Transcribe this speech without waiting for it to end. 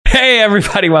Hey,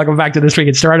 everybody. Welcome back to This Week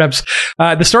in Startups.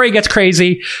 The story gets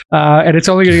crazy, and it's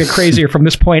only going to get crazier from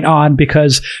this point on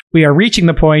because we are reaching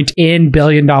the point in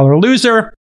Billion Dollar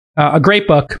Loser, a great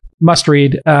book, must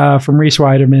read, from Reeves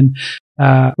Weideman,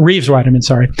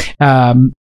 sorry.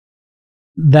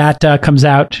 That comes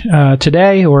out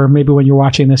today, or maybe when you're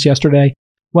watching this yesterday.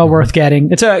 Well worth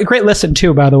getting. It's a great listen,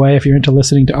 too, by the way, if you're into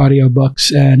listening to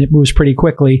audiobooks, and it moves pretty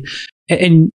quickly.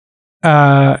 And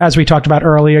as we talked about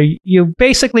earlier, you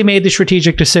basically made the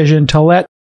strategic decision to let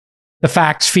the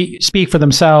facts speak for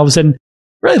themselves. And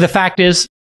really, the fact is,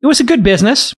 it was a good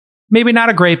business, maybe not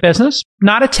a great business,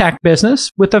 not a tech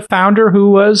business, with a founder who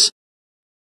was,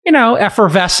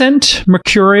 effervescent,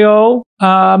 mercurial,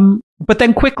 but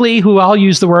then quickly, who I'll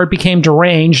use the word, became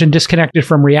deranged and disconnected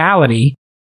from reality.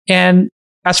 And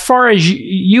as far as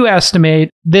you estimate,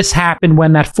 this happened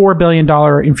when that $4 billion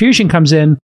infusion comes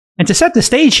in. And to set the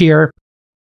stage here,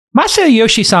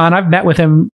 Masayoshi-san, I've met with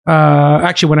him,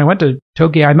 actually, when I went to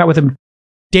Tokyo, I met with him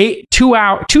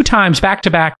two times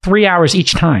back-to-back, 3 hours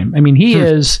each time. I mean, he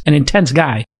is an intense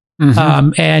guy.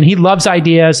 And he loves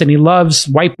ideas and he loves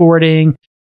whiteboarding.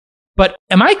 But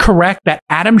am I correct that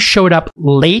Adam showed up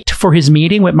late for his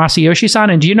meeting with Masayoshi-san?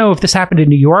 And do you know if this happened in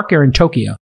New York or in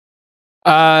Tokyo?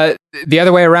 The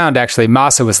other way around, actually.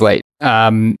 Masa was late.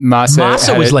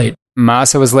 Masa was late.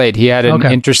 Masa was late. He had an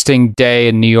interesting day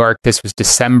in New York. This was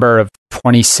December of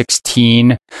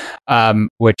 2016,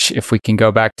 which, if we can go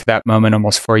back to that moment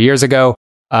almost 4 years ago,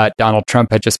 Donald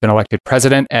Trump had just been elected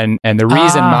president. And the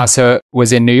reason Masa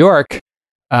was in New York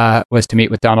was to meet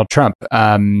with Donald Trump,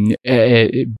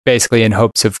 basically in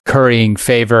hopes of currying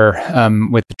favor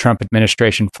with the Trump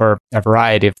administration for a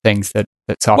variety of things that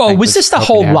SoftBank. Well, was this the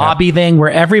whole lobby thing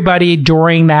where everybody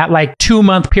during that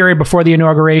 2-month period before the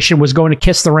inauguration was going to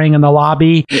kiss the ring in the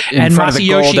lobby in front of the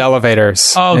gold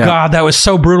elevators? Oh, yeah. God, that was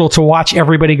so brutal to watch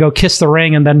everybody go kiss the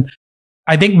ring. And then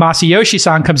I think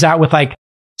Masayoshi-san comes out with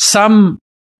some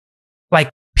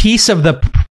piece of the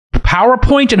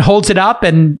PowerPoint and holds it up,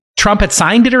 and Trump had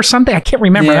signed it or something. I can't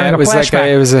remember.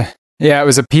 Yeah, it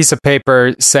was a piece of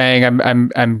paper saying,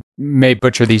 I may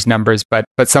butcher these numbers, but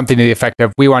something to the effect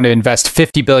of, we want to invest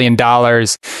 $50 billion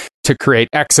to create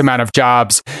X amount of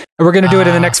jobs. And we're going to do it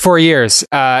in the next 4 years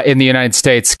in the United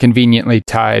States, conveniently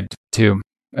tied to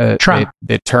Trump.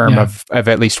 The term of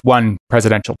at least one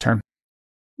presidential term.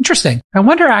 Interesting. I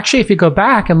wonder, actually, if you go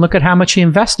back and look at how much he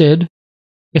invested,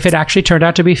 if it actually turned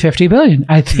out to be 50 billion.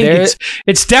 I think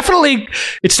it's definitely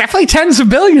tens of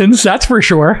billions, that's for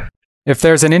sure. If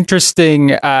there's an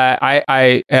interesting,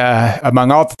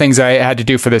 among all the things I had to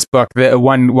do for this book, the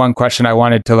one question I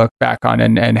wanted to look back on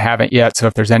and haven't yet. So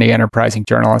if there's any enterprising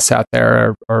journalists out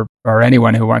there or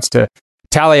anyone who wants to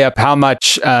tally up how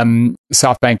much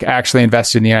SoftBank actually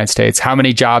invested in the United States, how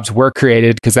many jobs were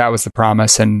created, because that was the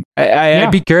promise. And I'd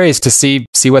be curious to see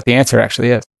what the answer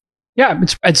actually is. Yeah,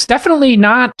 it's definitely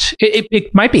not.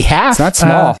 It might be half. It's not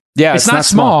small. It's not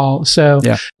small. So,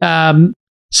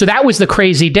 so that was the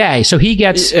crazy day. So he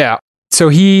gets. Yeah. So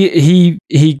he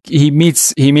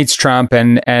meets Trump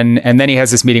and then he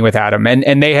has this meeting with Adam,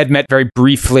 and they had met very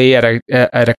briefly at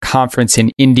a conference in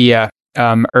India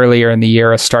earlier in the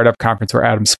year, a startup conference where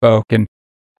Adam spoke, and.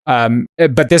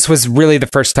 But this was really the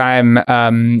first time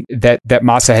that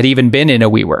Masa had even been in a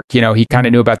WeWork. He kind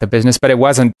of knew about the business, but it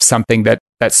wasn't something that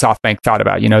SoftBank thought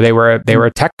about. They were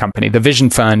a tech company. The Vision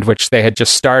Fund, which they had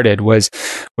just started, was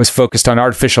focused on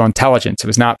artificial intelligence. It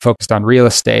was not focused on real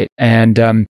estate. And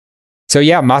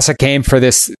Masa came for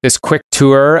this quick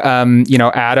tour.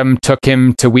 Adam took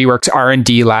him to WeWork's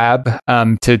R&D lab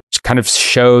to kind of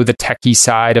show the techie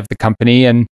side of the company.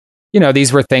 And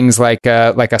these were things like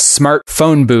a smart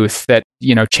phone booth that,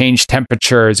 changed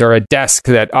temperatures, or a desk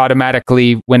that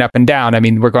automatically went up and down. I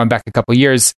mean, we're going back a couple of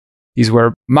years. These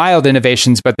were mild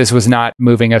innovations, but this was not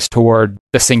moving us toward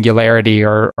the singularity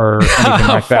or anything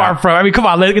like that. Far from. I mean, come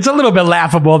on, it's a little bit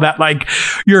laughable that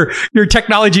your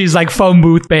technology is phone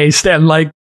booth based and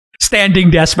standing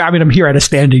desk. I mean, I'm here at a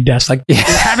standing desk.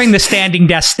 Having the standing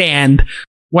desk stand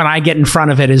when I get in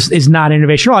front of it is not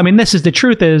innovation at all. I mean, the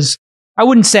truth is, I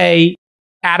wouldn't say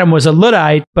Adam was a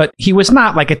Luddite, but he was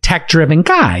not a tech-driven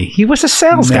guy. He was a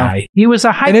sales guy. He was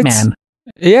a hype man.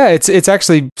 Yeah, it's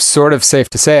actually sort of safe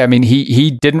to say. I mean,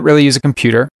 he didn't really use a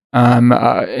computer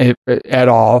at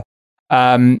all.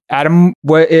 Adam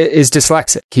is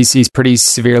dyslexic. He's pretty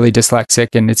severely dyslexic,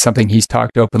 and it's something he's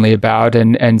talked openly about.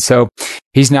 And so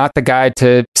he's not the guy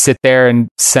to sit there and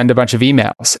send a bunch of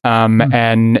emails.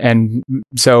 And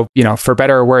so for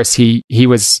better or worse, he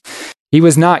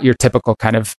was not your typical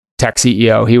kind of tech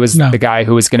CEO. He was the guy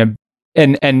who was going to,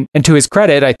 and to his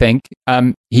credit, I think,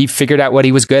 he figured out what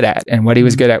he was good at. And what he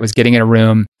was good at was getting in a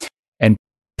room and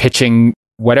pitching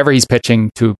whatever he's pitching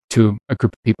to a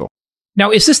group of people. Now,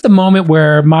 is this the moment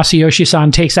where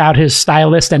Masayoshi-san takes out his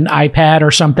stylus and iPad or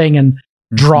something and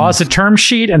draws a term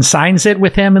sheet and signs it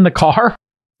with him in the car?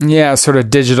 Yeah, sort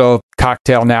of digital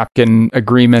cocktail napkin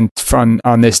agreement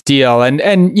on this deal.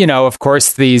 And you know, of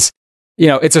course, these, you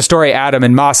know, it's a story Adam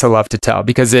and Masa love to tell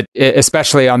because it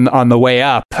especially on the way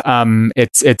up,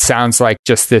 it sounds like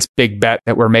just this big bet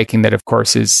that we're making that, of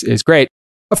course, is great.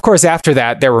 Of course, after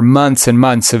that, there were months and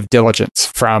months of diligence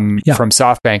from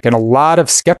SoftBank and a lot of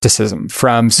skepticism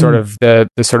from sort of the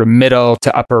sort of middle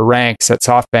to upper ranks at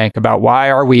SoftBank about why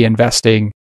are we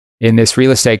investing in this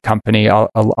real estate company, a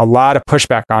lot of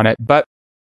pushback on it. But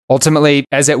ultimately,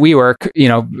 as at WeWork, you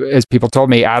know, as people told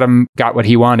me, Adam got what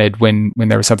he wanted when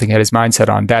there was something he had his mind set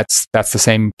on. That's the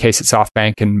same case at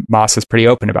SoftBank, and Moss is pretty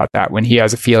open about that. When he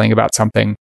has a feeling about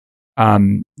something,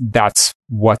 that's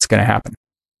what's going to happen.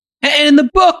 And in the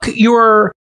book,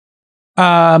 you're,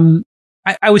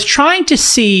 I was trying to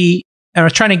see, I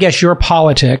was trying to guess your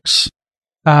politics,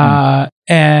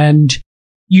 and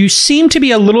you seem to be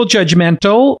a little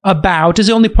judgmental about, is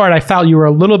the only part I felt you were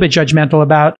a little bit judgmental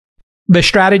about, the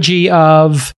strategy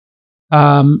of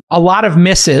a lot of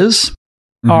misses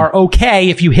are okay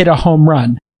if you hit a home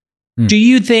run. Do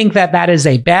you think that is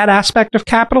a bad aspect of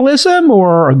capitalism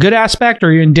or a good aspect? Or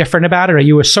are you indifferent about it? Are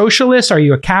you a socialist? Are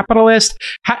you a capitalist?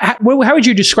 How would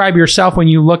you describe yourself when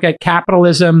you look at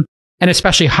capitalism and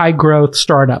especially high growth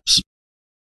startups?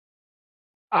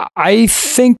 I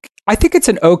think it's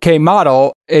an okay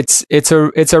model. It's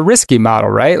a risky model,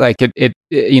 right? Like it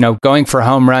you know, going for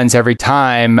home runs every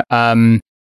time.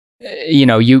 You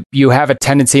know, you have a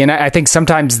tendency, and I think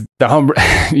sometimes the home,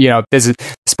 you know, this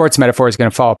sports metaphor is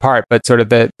going to fall apart, but sort of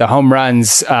the home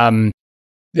runs, the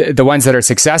ones that are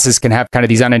successes can have kind of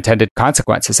these unintended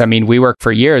consequences. I mean, WeWork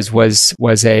for years was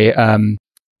a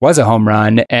home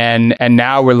run, and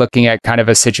now we're looking at kind of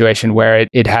a situation where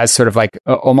it has sort of like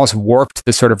almost warped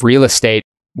the sort of real estate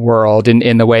world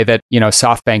in the way that, you know,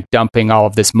 SoftBank dumping all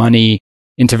of this money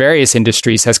into various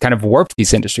industries has kind of warped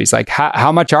these industries. Like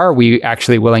how much are we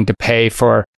actually willing to pay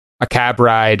for a cab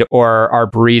ride or our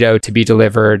burrito to be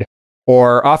delivered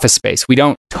or office space? We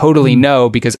don't totally know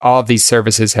because all of these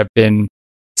services have been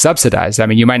subsidized. I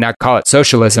mean, you might not call it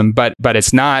socialism, but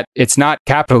it's not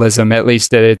capitalism, at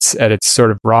least at its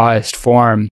sort of rawest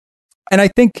form. And I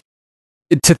think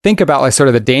to think about like sort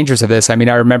of the dangers of this, I mean,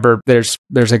 I remember there's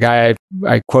a guy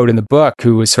I quote in the book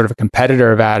who was sort of a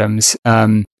competitor of Adam's,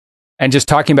 and just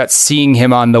talking about seeing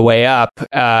him on the way up.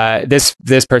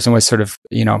 This person was sort of,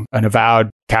 you know, an avowed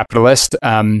capitalist,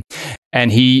 and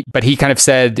he kind of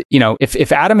said, you know,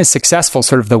 if Adam is successful,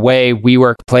 sort of the way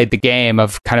WeWork played the game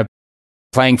of kind of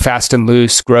playing fast and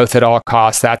loose, growth at all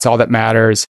costs, that's all that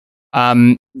matters.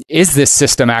 Is this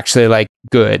system actually like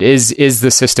good? Is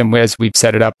the system, as we've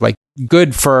set it up, like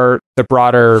good for the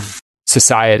broader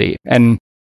society? And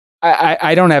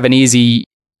I don't have an easy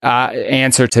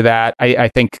answer to that. I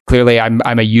think clearly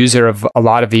I'm a user of a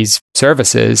lot of these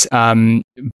services,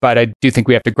 but I do think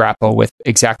we have to grapple with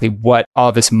exactly what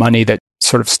all this money that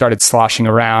sort of started sloshing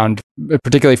around,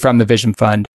 particularly from the Vision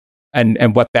Fund,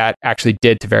 and what that actually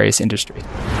did to various industries.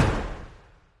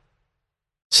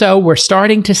 So we're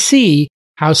starting to see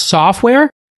how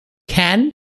software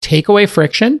can take away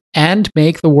friction and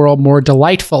make the world more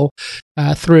delightful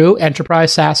through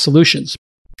enterprise SaaS solutions.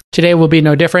 Today will be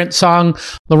no different. Song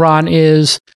Liran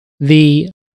is the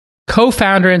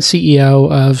co-founder and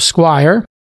CEO of Squire,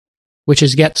 which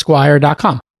is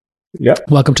getsquire.com. Yep.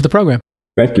 Welcome to the program.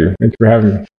 Thank you. Thanks for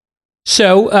having me.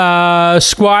 So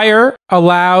Squire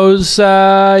allows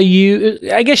you,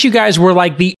 I guess you guys were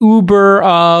like the Uber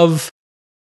of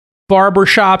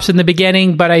barbershops in the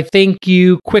beginning, but I think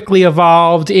you quickly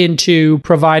evolved into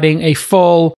providing a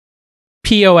full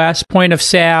POS, point of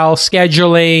sale,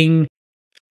 scheduling,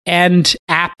 and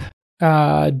app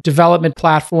development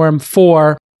platform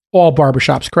for all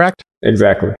barbershops, correct?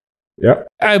 Exactly. Yep.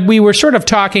 We were sort of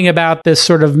talking about this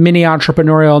sort of mini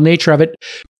entrepreneurial nature of it,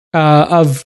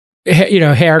 of, you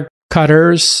know, hair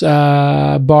cutters,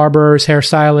 barbers,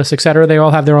 hairstylists, etc. They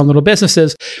all have their own little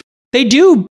businesses. They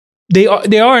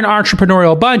are an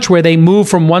entrepreneurial bunch where they move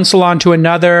from one salon to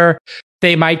another.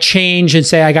 They might change and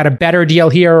say, I got a better deal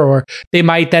here, or they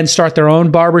might then start their own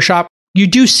barbershop. You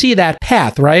do see that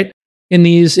path, right? In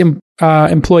these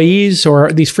employees or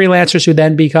these freelancers who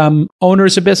then become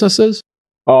owners of businesses?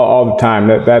 All the time.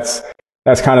 That's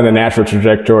kind of the natural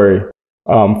trajectory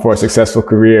for a successful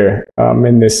career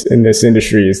in this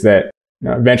industry, is that, you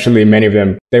know, eventually many of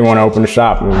them, they want to open a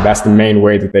shop, and that's the main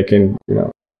way that they can, you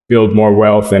know, build more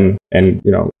wealth and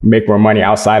you know, make more money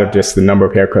outside of just the number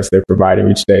of haircuts they're providing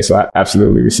each day. So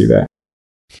absolutely, we see that.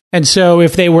 And so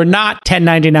if they were not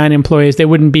 1099 employees, they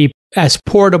wouldn't be as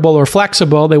portable or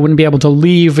flexible. They wouldn't be able to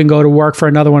leave and go to work for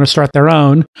another one to start their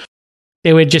own.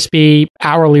 They would just be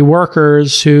hourly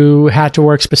workers who had to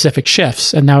work specific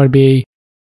shifts. And that would be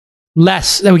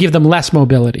that would give them less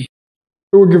mobility.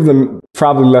 It would give them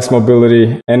probably less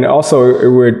mobility. And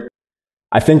also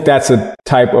I think that's a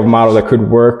type of model that could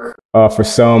work for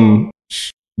some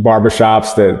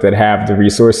barbershops that have the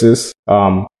resources.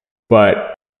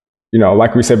 But,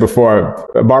 like we said before,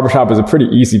 a barbershop is a pretty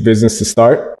easy business to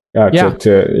start. And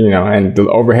the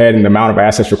overhead and the amount of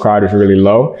assets required is really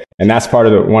low. And that's part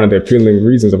of one of the appealing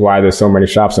reasons of why there's so many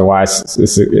shops and why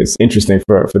it's interesting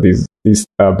for these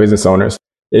business owners.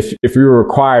 If we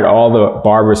required all the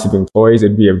barbers to be employees,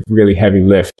 it'd be a really heavy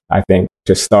lift, I think,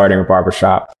 just starting a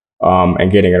barbershop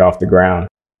and getting it off the ground.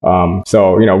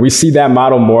 So we see that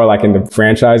model more like in the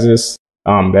franchises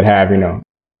that have,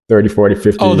 30, 40,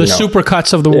 50. Oh, the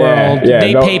Supercuts of the world.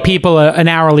 They pay people an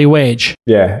hourly wage.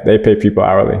 Yeah, they pay people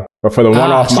hourly. But for the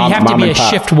one-off so you have to be a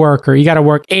shift worker. You got to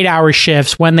work 8-hour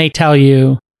shifts when they tell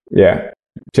you. Yeah.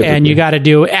 Typically. And you got to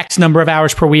do X number of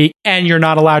hours per week, and you're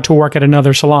not allowed to work at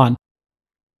another salon.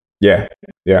 Yeah.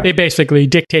 They basically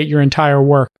dictate your entire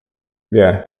work.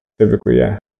 Yeah, typically,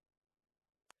 yeah.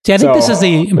 See, I think this is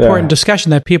the important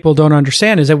discussion that people don't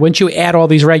understand, is that once you add all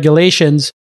these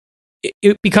regulations,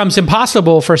 it becomes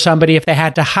impossible for somebody, if they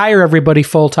had to hire everybody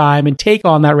full time and take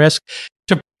on that risk,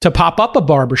 to pop up a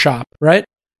barbershop, right?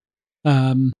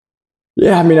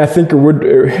 Yeah, I mean, I think it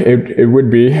would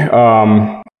be.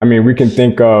 We can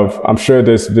think of. I'm sure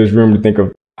there's room to think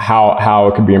of how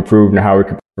it could be improved and how we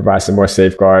could provide some more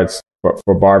safeguards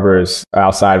for barbers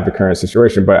outside of the current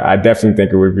situation. But I definitely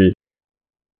think it would be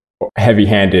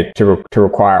heavy-handed to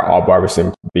require all barbers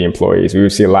to be employees. We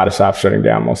would see a lot of shops shutting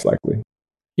down, most likely.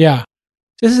 Yeah.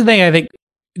 This is the thing. I think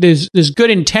there's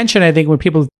good intention, I think, when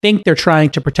people think they're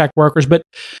trying to protect workers, but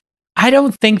I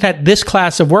don't think that this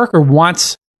class of worker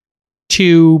wants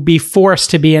to be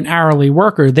forced to be an hourly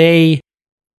worker.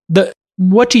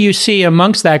 What do you see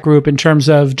amongst that group in terms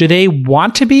of, do they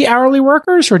want to be hourly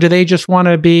workers, or do they just want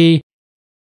to be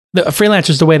the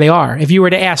freelancers the way they are? If you were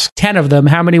to ask 10 of them,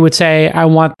 how many would say, I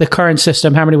want the current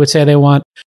system? How many would say they want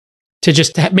to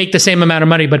just make the same amount of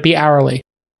money but be hourly?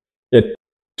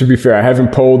 To be fair, I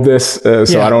haven't polled this,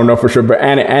 so I don't know for sure. But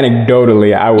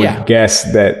anecdotally, I would guess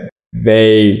that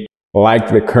they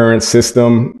like the current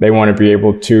system. They want to be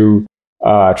able to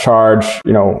charge,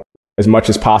 as much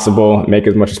as possible, make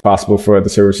as much as possible for the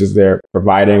services they're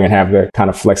providing, and have the kind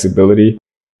of flexibility.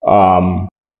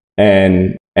 And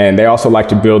they also like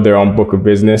to build their own book of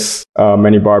business.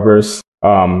 Many barbers,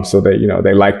 so that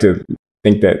they like to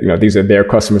think that these are their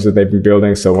customers that they've been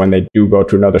building. So when they do go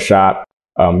to another shop,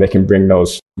 they can bring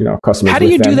those customers. How do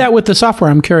you do that with the software?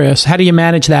 I'm curious. How do you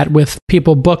manage that with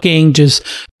people booking? Do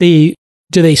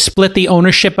they split the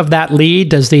ownership of that lead?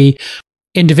 Does the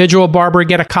individual barber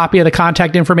get a copy of the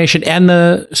contact information and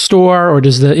the store, or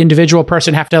does the individual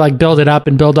person have to build it up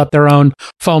and build up their own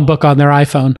phone book on their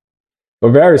iPhone? It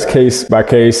varies case by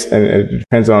case, and it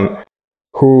depends on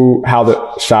how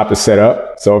the shop is set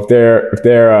up. So if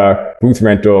they're a booth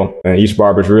rental and each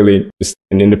barber is really just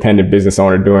an independent business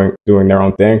owner doing their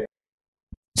own thing,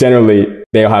 generally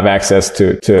they'll have access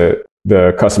to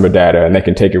the customer data and they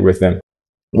can take it with them.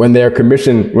 When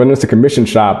it's a commission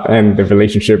shop and the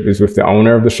relationship is with the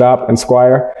owner of the shop and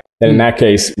Squire, then in that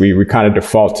case we kind of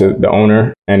default to the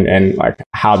owner and like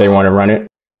how they want to run it.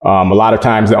 A lot of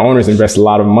times the owners invest a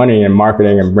lot of money in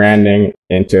marketing and branding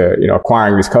into,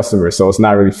 acquiring these customers. So it's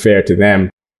not really fair to them,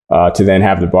 to then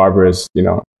have the barbers,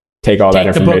 take all that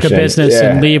information. Take the book of business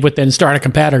and leave and start a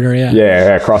competitor. Yeah.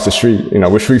 Yeah. Across the street,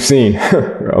 which we've seen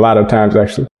a lot of times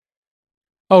actually.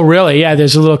 Oh, really? Yeah.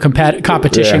 There's a little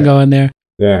competition going there.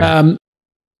 Yeah.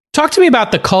 Talk to me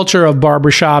about the culture of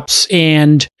barbershops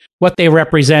and what they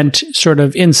represent sort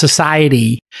of in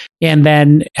society, and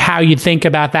then how you think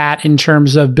about that in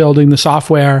terms of building the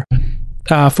software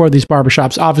for these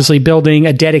barbershops. Obviously, building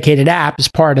a dedicated app is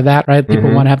part of that, right?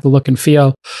 People want to have the look and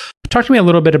feel. Talk to me a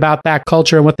little bit about that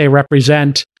culture and what they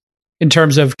represent in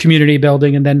terms of community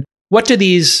building, and then what do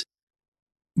these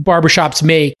barbershops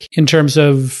make in terms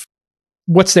of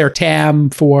what's their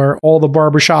TAM for all the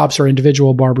barbershops or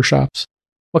individual barbershops?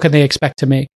 What can they expect to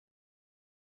make?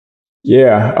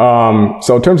 Yeah.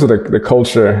 So in terms of the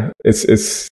culture, it's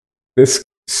a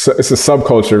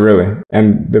subculture really.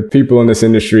 And the people in this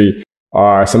industry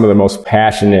are some of the most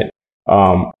passionate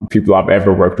people I've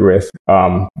ever worked with.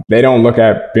 They don't look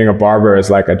at being a barber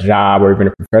as like a job or even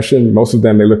a profession. Most of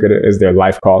them, they look at it as their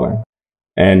life calling.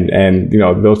 And,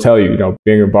 they'll tell you,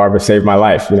 being a barber saved my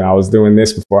life. I was doing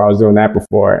this before, I was doing that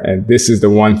before. And this is the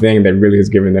one thing that really has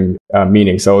given them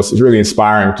meaning. So it's really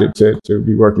inspiring to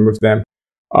be working with them.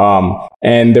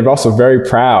 And they're also very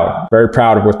proud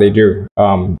of what they do.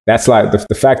 That's like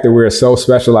the fact that we're so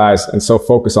specialized and so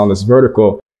focused on this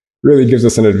vertical really gives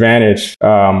us an advantage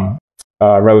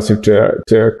relative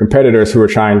to competitors who are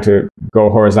trying to go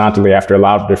horizontally after a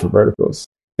lot of different verticals.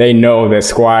 They know that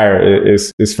Squire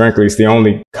is frankly the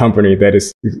only company that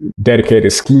is dedicated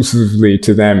exclusively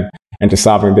to them and to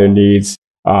solving their needs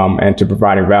and to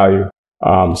providing value.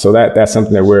 So that's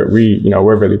something that we're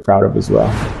really proud of as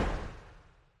well.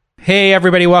 Hey,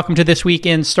 everybody. Welcome to This Week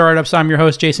in Startups. I'm your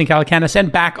host, Jason Calacanis,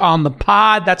 and back on the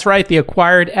pod. That's right. The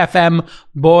Acquired FM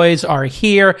boys are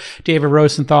here. David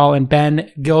Rosenthal and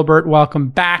Ben Gilbert. Welcome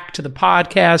back to the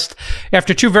podcast.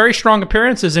 After two very strong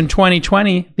appearances in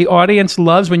 2020, the audience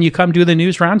loves when you come do the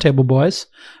news roundtable, boys.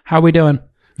 How are we doing?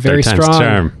 Very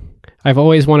strong. I've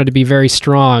always wanted to be very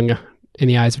strong in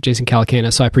the eyes of Jason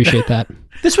Calacanis, so I appreciate that.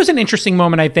 This was an interesting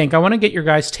moment, I think. I want to get your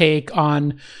guys' take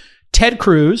on Ted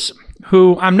Cruz,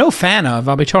 who I'm no fan of.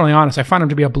 I'll be totally honest. I find him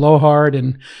to be a blowhard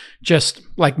and just,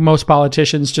 like most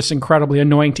politicians, just incredibly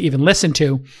annoying to even listen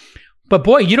to. But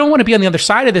boy, you don't want to be on the other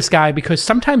side of this guy because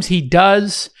sometimes he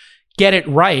does get it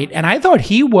right. And I thought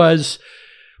he was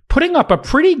putting up a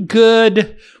pretty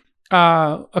good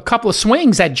a couple of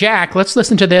swings at Jack. Let's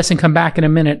listen to this and come back in a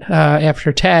minute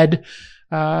after Ted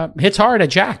hits hard at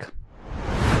Jack.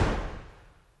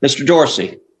 Mr.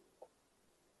 Dorsey,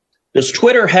 does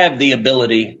Twitter have the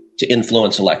ability to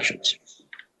influence elections?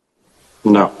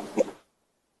 No.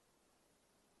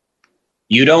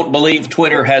 You don't believe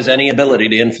Twitter has any ability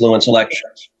to influence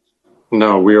elections?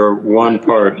 No, we are one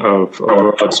part of a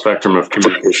broad spectrum of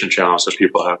communication channels that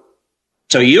people have.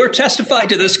 So you're testifying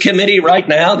to this committee right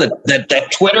now that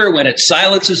Twitter, when it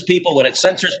silences people, when it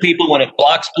censors people, when it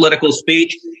blocks political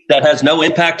speech, that has no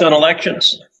impact on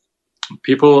elections?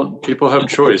 People have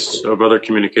choice of other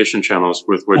communication channels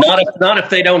with which... Not if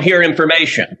they don't hear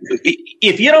information.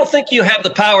 If you don't think you have the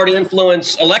power to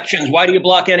influence elections, why do you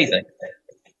block anything?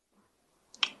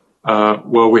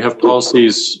 Well, we have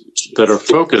policies that are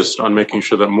focused on making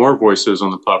sure that more voices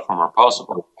on the platform are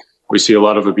possible. We see a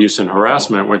lot of abuse and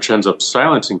harassment, which ends up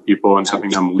silencing people and having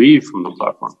them leave from the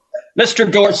platform.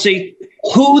 Mr. Dorsey,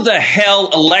 who the hell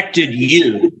elected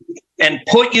you and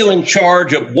put you in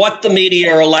charge of what the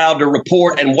media are allowed to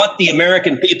report and what the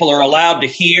American people are allowed to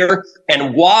hear?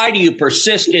 And why do you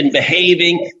persist in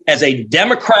behaving as a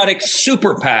Democratic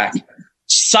super PAC,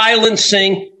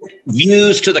 silencing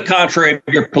views to the contrary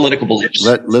of your political beliefs?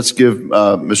 Let's give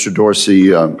Mr.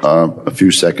 Dorsey a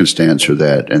few seconds to answer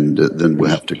that, and then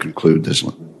we'll have to conclude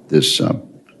this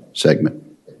segment.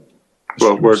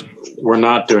 Well, we're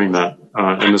not doing that,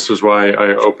 and this is why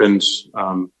I opened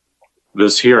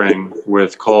this hearing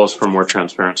with calls for more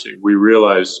transparency. We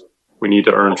realize we need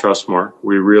to earn trust more.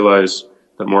 We realize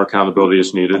that more accountability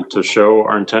is needed to show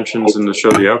our intentions and to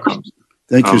show the outcomes.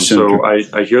 Thank you, Senator.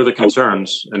 So I hear the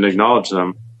concerns and acknowledge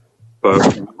them,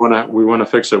 but we want to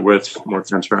fix it with more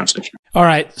transparency. All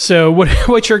right. So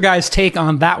what's your guys' take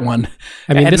on that one?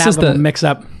 I mean, this is the mix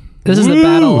up. This is the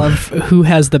battle of who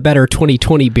has the better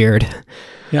 2020 beard.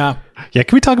 Yeah. Yeah,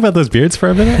 can we talk about those beards for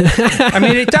a minute? I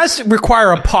mean, it does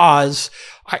require a pause.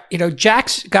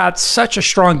 Jack's got such a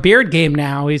strong beard game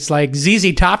now. He's like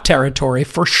ZZ Top territory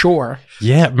for sure.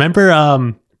 Yeah,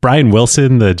 remember Brian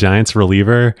Wilson, the Giants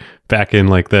reliever, back in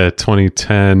like the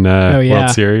 2010 World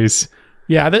Series?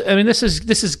 Yeah, this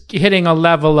is hitting a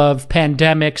level of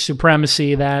pandemic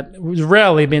supremacy that was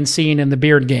rarely been seen in the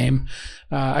beard game.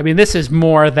 This is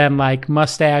more than like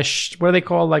mustache. What do they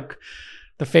call like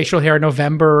the facial hair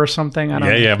November or something? I don't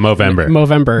know. Yeah, Movember.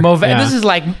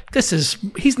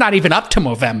 Yeah. He's not even up to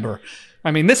Movember.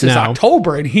 This is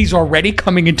October and he's already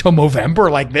coming into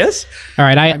Movember like this. All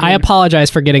right. I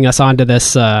apologize for getting us onto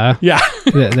this.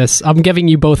 This I'm giving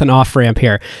you both an off ramp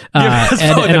here.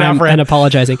 And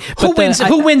apologizing. Who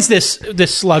wins this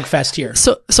slugfest here?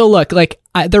 So look, like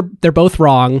they're both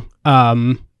wrong.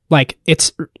 Like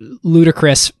it's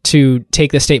ludicrous to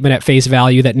take the statement at face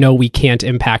value that no, we can't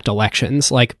impact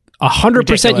elections. Like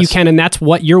 100% you can, and that's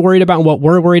what you're worried about and what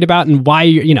we're worried about and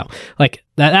why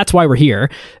that's why we're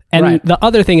here. And the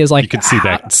other thing is like you could see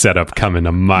that setup coming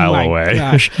a mile away.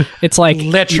 Gosh. It's like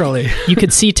literally you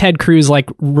could see Ted Cruz like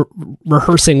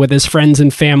rehearsing with his friends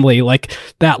and family like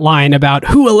that line about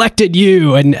who elected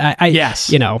you, and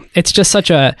it's just such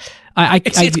a.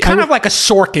 It's kind of like a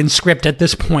Sorkin script at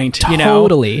this point,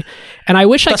 totally. And I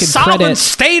wish I could the sovereign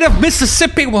state of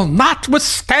Mississippi will not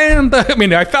withstand the. I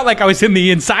mean, I felt like I was in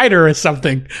The Insider or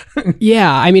something.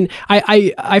 Yeah, I mean,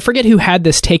 I forget who had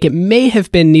this take. It may have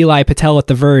been Nilay Patel at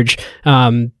The Verge.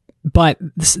 But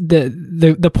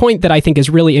the point that I think is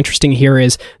really interesting here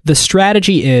is the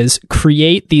strategy is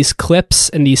create these clips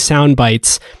and these sound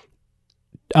bites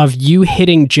of you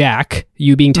hitting Jack,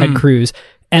 you being Ted Cruz,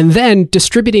 and then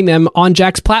distributing them on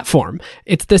Jack's platform.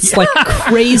 It's this like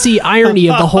crazy irony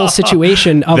of the whole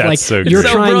situation of like you're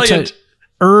trying to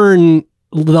earn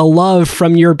the love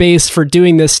from your base for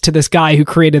doing this to this guy who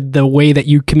created the way that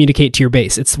you communicate to your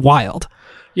base. It's wild.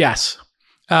 Yes.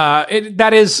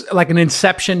 That is like an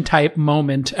Inception type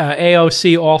moment.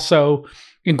 AOC also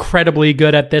incredibly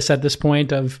good at this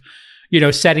point of,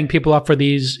 setting people up for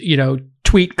these,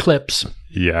 tweet clips.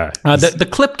 Yeah. The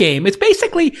clip game. It's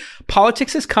basically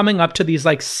politics is coming up to these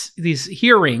these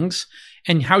hearings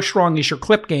and how strong is your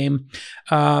clip game.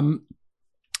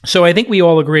 So I think we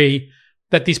all agree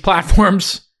that these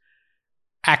platforms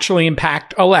actually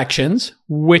impact elections,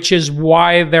 which is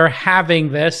why they're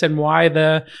having this and why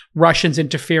the Russians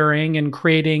interfering and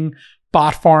creating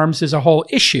bot farms is a whole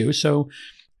issue. So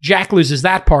Jack loses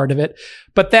that part of it.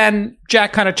 But then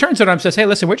Jack kind of turns it on and says, hey,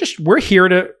 listen, we're here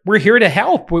to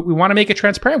help. We want to make it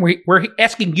transparent. We're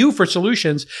asking you for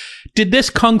solutions. Did this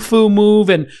kung fu move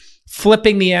and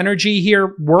flipping the energy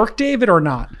here work, David, or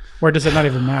not? Or does it not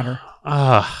even matter?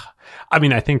 I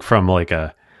mean, I think from like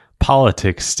a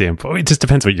politics standpoint, it just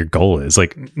depends what your goal is.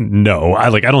 Like, no,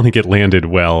 I don't think it landed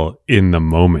well in the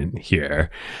moment here,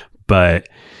 but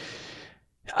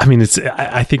I mean,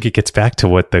 I think it gets back to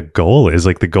what the goal is.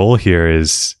 Like, the goal here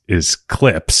is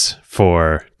clips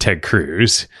for Ted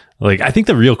Cruz. Like, I think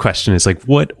the real question is like,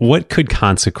 what could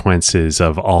consequences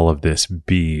of all of this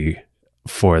be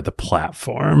for the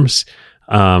platforms?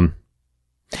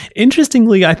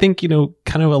 Interestingly, I think,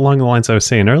 kind of along the lines I was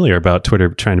saying earlier about Twitter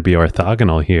trying to be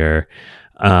orthogonal here,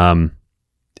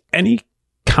 any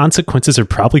consequences are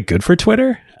probably good for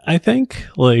Twitter, I think.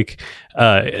 Like,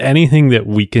 anything that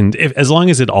weakens, as long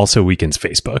as it also weakens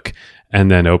Facebook and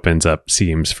then opens up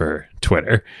seams for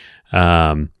Twitter.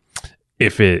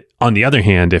 If it, on the other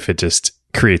hand, if it just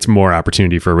creates more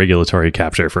opportunity for regulatory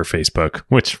capture for Facebook,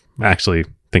 which actually,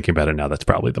 thinking about it now, that's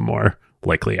probably the more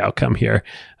likely outcome here,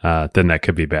 then that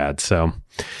could be bad. So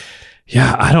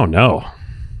yeah, I don't know.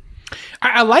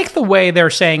 I like the way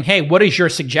they're saying, hey, what is your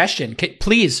suggestion?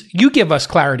 Please, you give us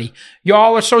clarity.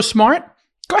 Y'all are so smart.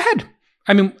 Go ahead.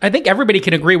 I mean, I think everybody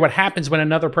can agree what happens when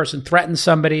another person threatens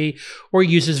somebody or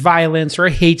uses violence or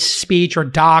hates speech or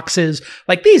doxes.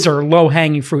 Like, these are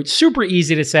low-hanging fruit. Super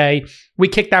easy to say, we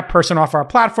kick that person off our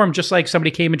platform, just like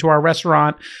somebody came into our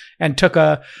restaurant and took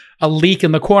a leak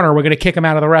in the corner. We're going to kick them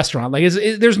out of the restaurant. Like,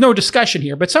 there's no discussion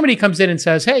here. But somebody comes in and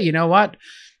says, hey, you know what?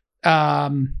 I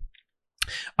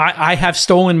have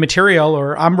stolen material,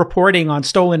 or I'm reporting on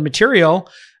stolen material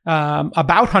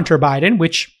about Hunter Biden,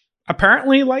 which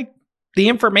apparently, like, the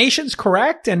information's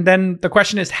correct. And then the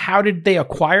question is, how did they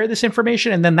acquire this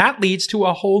information? And then that leads to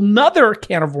a whole nother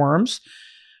can of worms,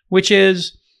 which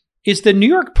is the New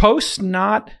York Post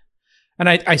not, and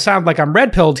I sound like I'm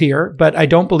red-pilled here, but I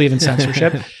don't believe in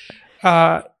censorship.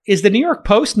 Is the New York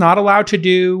Post not allowed to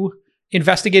do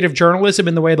investigative journalism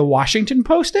in the way the Washington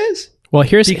Post is? Well,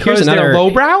 here's another, they're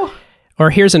lowbrow? Or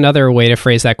here's another way to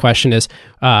phrase that question is,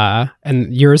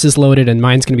 and yours is loaded and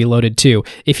mine's going to be loaded too.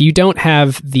 If you don't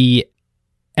have the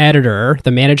editor,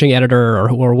 the managing editor,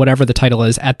 or whatever the title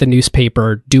is at the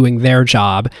newspaper doing their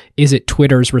job, is it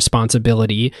Twitter's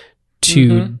responsibility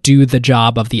to do the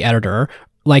job of the editor?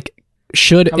 Like,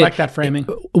 I like that framing.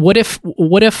 What if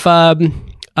not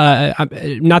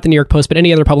the New York Post, but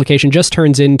any other publication just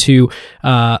turns into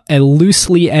a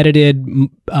loosely edited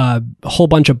whole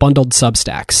bunch of bundled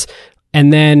Substacks,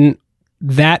 and then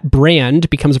that brand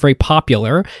becomes very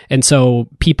popular, and so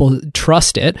people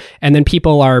trust it, and then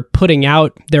people are putting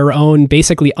out their own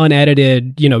basically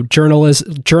unedited,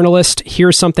 journalist,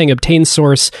 here's something, obtain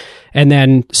source, and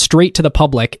then straight to the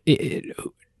public.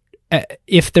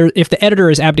 If the editor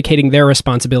is abdicating their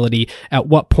responsibility, at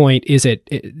what point is it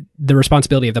the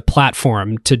responsibility of the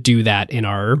platform to do that in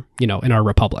our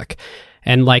republic?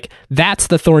 And like, that's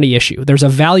the thorny issue. There's a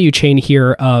value chain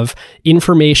here of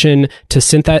information to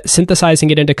synthesizing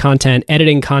it into content,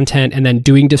 editing content, and then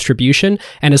doing distribution.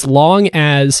 And as long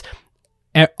as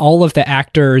all of the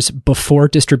actors before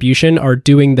distribution are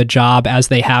doing the job as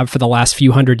they have for the last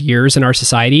few hundred years in our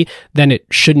society, then it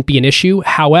shouldn't be an issue.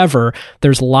 However,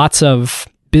 there's lots of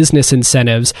business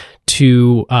incentives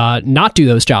to not do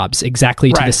those jobs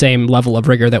exactly to the same level of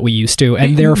rigor that we used to.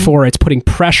 And therefore, it's putting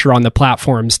pressure on the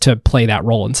platforms to play that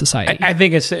role in society. I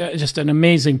think it's just an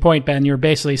amazing point, Ben. You're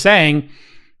basically saying,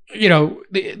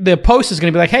 the Post is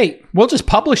going to be like, hey, we'll just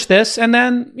publish this, and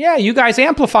then, you guys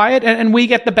amplify it, and we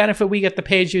get the benefit, we get the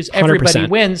page views, everybody 100%.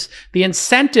 wins. The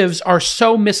incentives are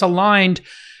so misaligned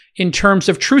in terms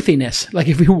of truthiness. Like,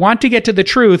 if you want to get to the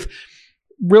truth,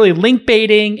 really link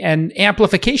baiting and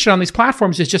amplification on these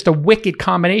platforms is just a wicked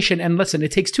combination. And listen,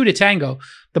 it takes two to tango.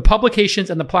 The publications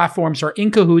and the platforms are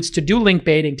in cahoots to do link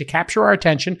baiting, to capture our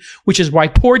attention, which is why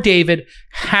poor David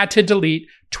had to delete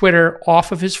Twitter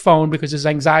off of his phone because his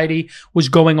anxiety was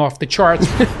going off the charts.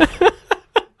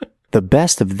 The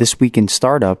best of This Week in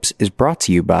Startups is brought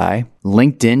to you by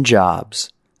LinkedIn Jobs.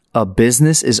 A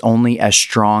business is only as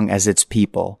strong as its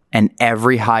people, and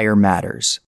every hire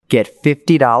matters. Get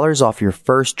 $50 off your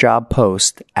first job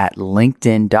post at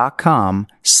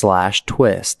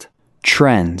linkedin.com/twist.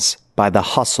 Trends by The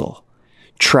Hustle.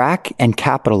 Track and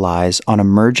capitalize on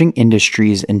emerging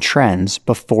industries and trends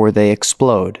before they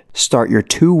explode. Start your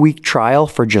 2-week trial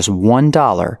for just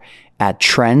 $1 at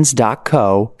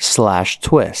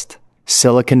trends.co/twist.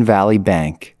 Silicon Valley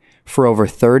Bank. For over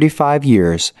 35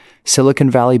 years, Silicon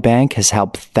Valley Bank has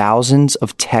helped thousands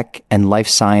of tech and life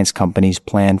science companies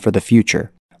plan for the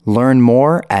future. Learn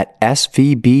more at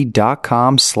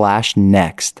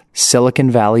svb.com/next.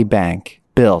 Silicon Valley Bank.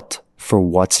 Built for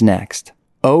what's next.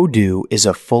 Odoo is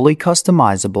a fully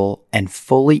customizable and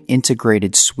fully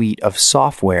integrated suite of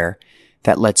software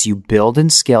that lets you build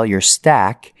and scale your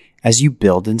stack as you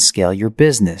build and scale your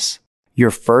business.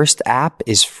 Your first app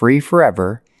is free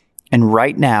forever, and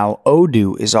right now,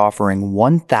 Odoo is offering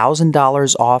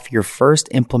 $1,000 off your first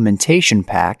implementation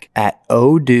pack at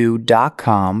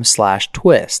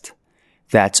odoo.com/twist.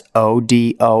 That's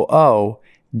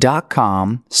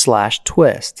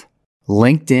odoo.com/twist.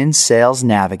 LinkedIn Sales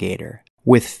Navigator.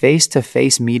 With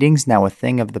face-to-face meetings now a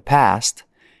thing of the past,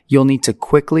 you'll need to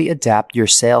quickly adapt your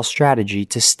sales strategy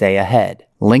to stay ahead.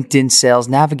 LinkedIn Sales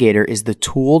Navigator is the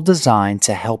tool designed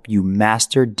to help you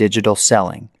master digital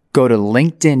selling. Go to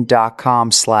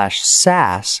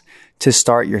linkedin.com/SaaS to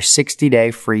start your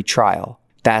 60-day free trial.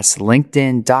 That's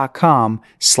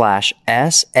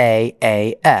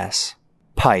linkedin.com/SaaS.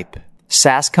 Pipe.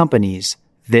 SaaS companies,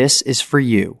 this is for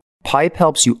you. Pipe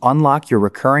helps you unlock your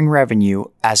recurring revenue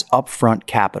as upfront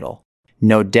capital.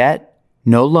 No debt,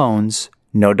 no loans,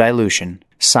 no dilution.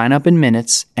 Sign up in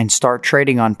minutes and start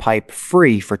trading on Pipe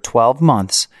free for 12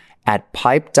 months at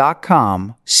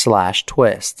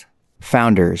pipe.com/twist.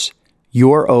 Founders,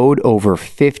 you're owed over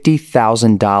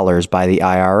 $50,000 by the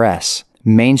IRS.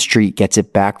 Main Street gets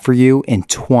it back for you in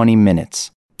 20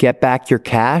 minutes. Get back your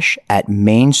cash at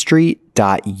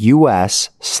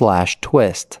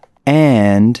mainstreet.us/twist.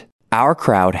 And Our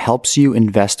Crowd helps you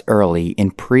invest early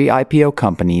in pre-IPO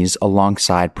companies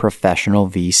alongside professional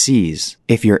VCs.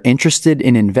 If you're interested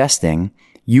in investing,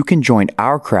 you can join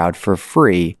Our Crowd for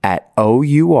free at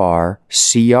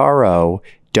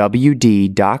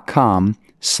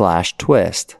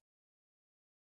OURCROWD.com/twist.